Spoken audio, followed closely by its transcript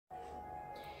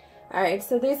Alright,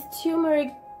 so this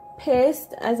turmeric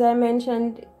paste, as I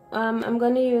mentioned, I'm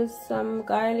gonna use some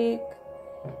garlic,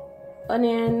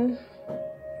 onion,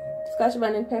 scotch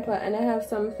bonnet pepper, and I have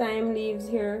some thyme leaves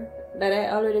here that I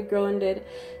already grounded.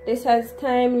 This has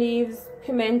thyme leaves,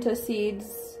 pimento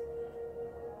seeds,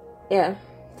 yeah,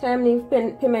 thyme leaf,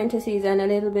 pimento seeds, and a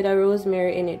little bit of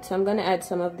rosemary in it. So I'm gonna add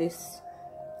some of this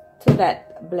to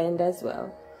that blend as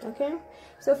well. Okay,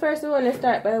 so first we want to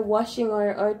start by washing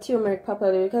our turmeric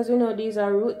properly, because we know these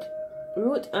are root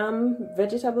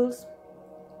vegetables,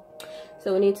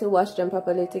 so we need to wash them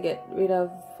properly to get rid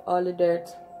of all the dirt.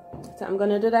 So I'm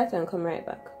gonna do that and come right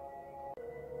back.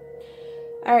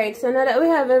 Alright, so now that we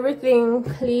have everything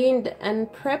cleaned and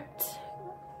prepped,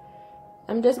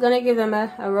 I'm just gonna give them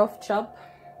a rough chop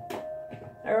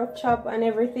on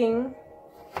everything,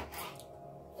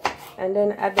 and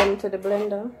then add them to the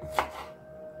blender.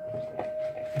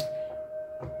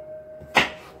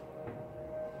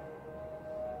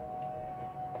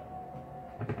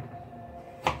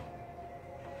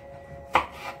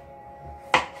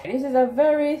 This is a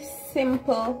very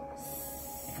simple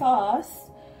sauce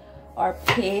or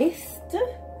paste.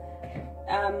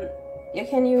 You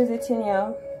can use it in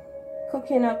your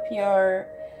cooking up your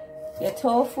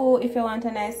tofu. If you want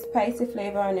a nice spicy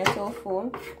flavor on your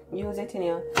tofu, use it in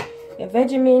your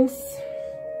veggie mince.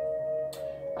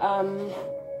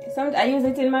 I use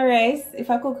it in my rice. If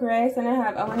I cook rice and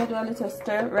I want to do a little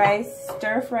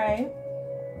stir fry,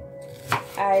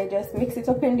 I just mix it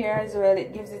up in there as well.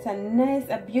 It gives it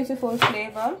a beautiful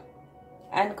flavor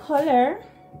and color.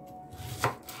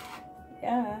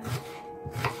 Yeah.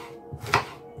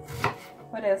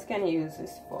 What else can you use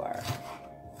this for?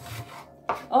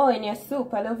 Oh, in your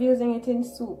soup. I love using it in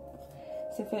soup.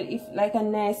 So if like a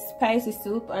nice spicy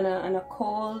soup on a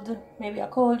cold, maybe a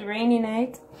cold rainy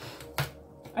night,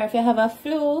 or if you have a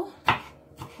flu,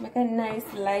 make a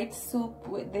nice light soup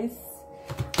with this.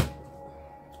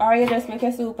 Or you just make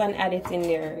a soup and add it in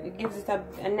there. It gives it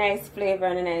a nice flavor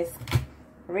and a nice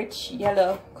rich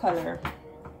yellow color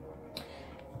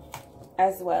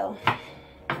as well.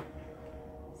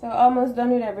 So almost done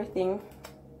with everything,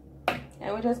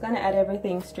 and we're just gonna add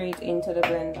everything straight into the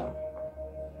blender.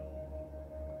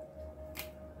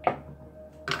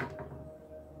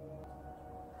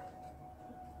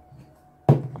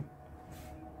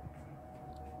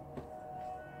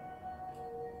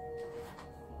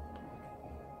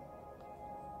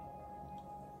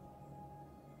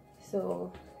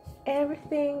 So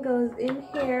everything goes in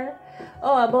here.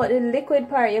 Oh, about the liquid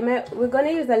part, we're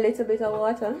gonna use a little bit of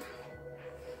water,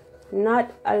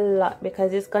 not a lot,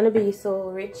 because it's gonna be so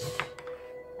rich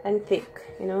and thick,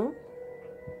 you know.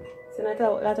 So not a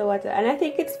lot of water, and I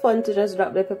think it's fun to just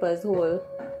drop the peppers whole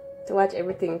to watch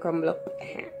everything crumble up.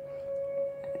 I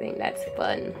think that's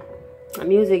fun.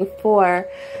 I'm using 4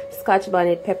 scotch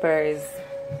bonnet peppers,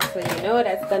 so you know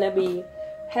that's gonna be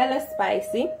hella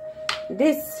spicy.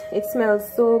 This, it smells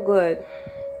so good.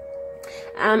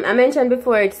 I mentioned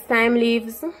before, it's thyme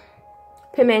leaves,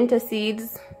 pimento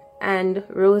seeds, and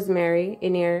rosemary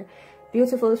in here.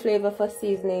 Beautiful flavor for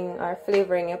seasoning or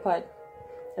flavoring your pot.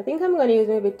 I think I'm going to use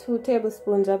maybe 2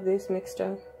 tablespoons of this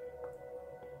mixture.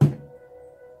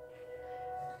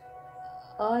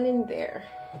 All in there.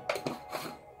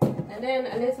 And then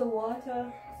a little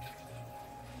water.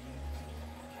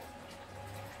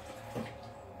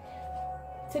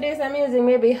 To this I'm using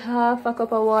maybe half a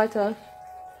cup of water,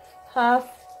 half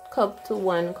cup to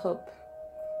 1 cup.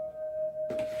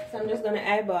 So I'm just gonna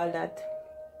eyeball that,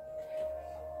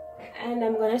 and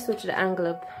I'm gonna switch the angle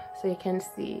up so you can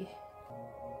see.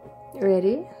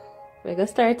 Ready? We're gonna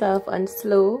start off on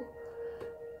slow.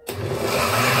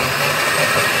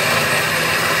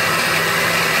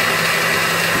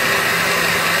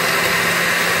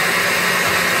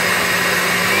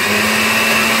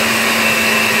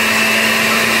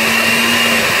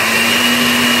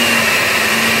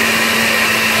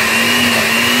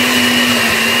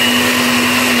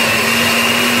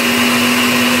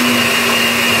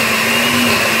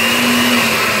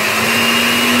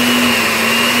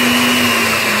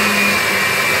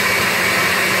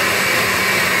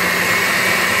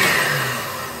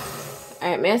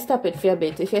 May I stop it for a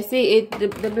bit? If you see it, the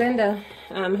blender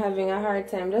having a hard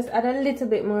time, just add a little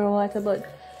bit more water, but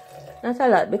not a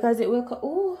lot, because it will.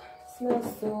 Oh,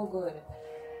 smells so good.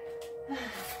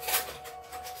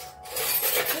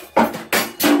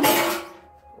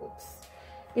 Oops.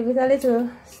 Give it a little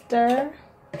stir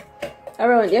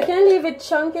around. You can leave it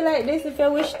chunky like this if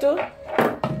you wish to.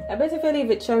 I bet if you leave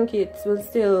it chunky, it will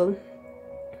still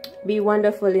be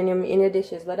wonderful in your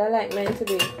dishes. But I like mine to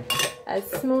be as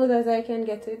smooth as I can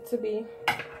get it to be.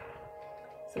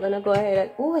 So I'm gonna go ahead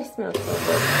and, oh, it smells so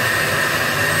good.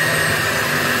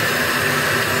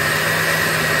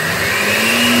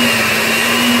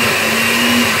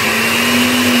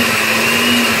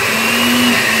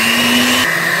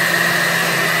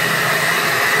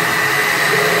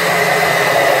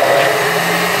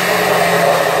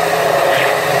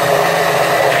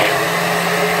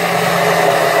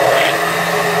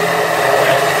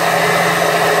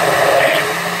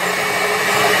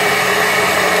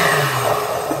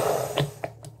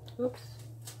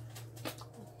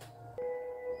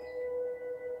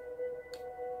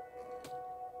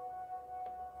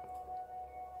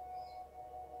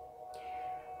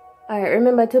 Alright,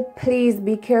 remember to please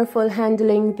be careful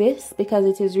handling this because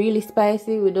it is really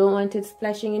spicy. We don't want it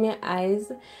splashing in your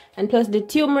eyes. And plus the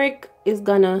turmeric is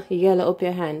gonna yellow up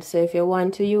your hand. So if you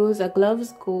want to use a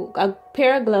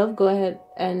pair of gloves, go ahead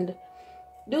and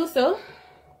do so.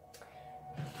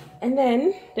 And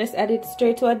then just add it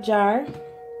straight to a jar.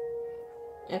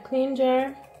 A clean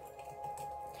jar.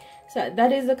 So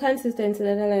that is the consistency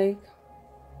that I like.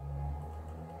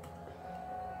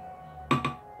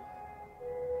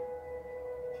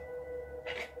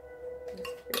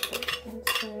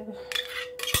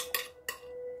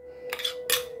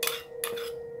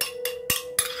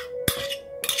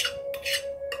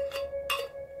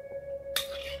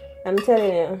 I'm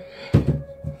telling you,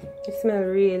 it smells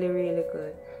really, really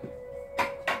good.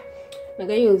 I'm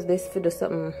gonna use this to do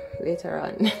something later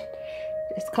on.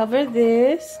 Just cover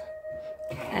this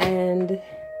and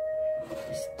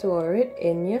store it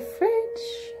in your fridge.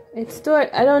 It's stored,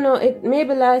 I don't know, it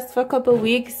maybe lasts for a couple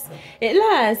weeks. It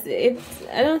lasts.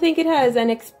 I don't think it has an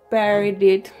expiry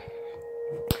date.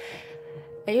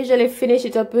 I usually finish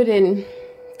it up within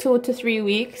 2 to 3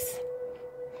 weeks.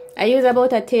 I use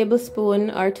about a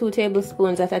tablespoon or 2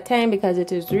 tablespoons at a time because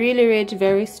it is really rich,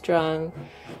 very strong.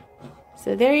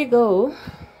 So there you go.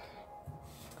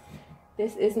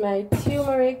 This is my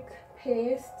turmeric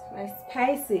paste, my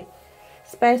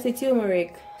spicy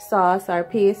turmeric sauce or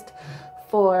paste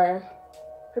for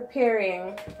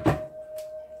preparing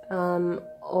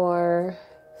or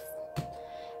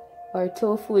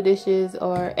tofu dishes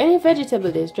or any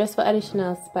vegetable dish, just for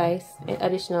additional spice and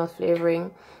additional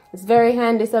flavoring. It's very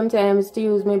handy sometimes to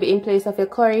use maybe in place of your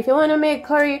curry. If you want to make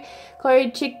curried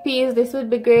chickpeas, this would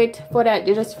be great. For that,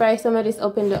 you just fry some of this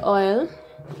up in the oil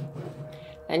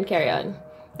and carry on.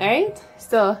 Alright,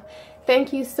 so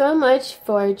thank you so much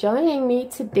for joining me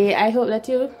today. I hope that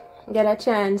you get a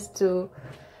chance to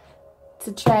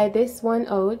try this one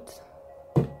out.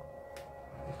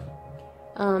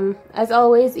 As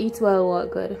always, eat well,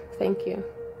 walk good. Thank you.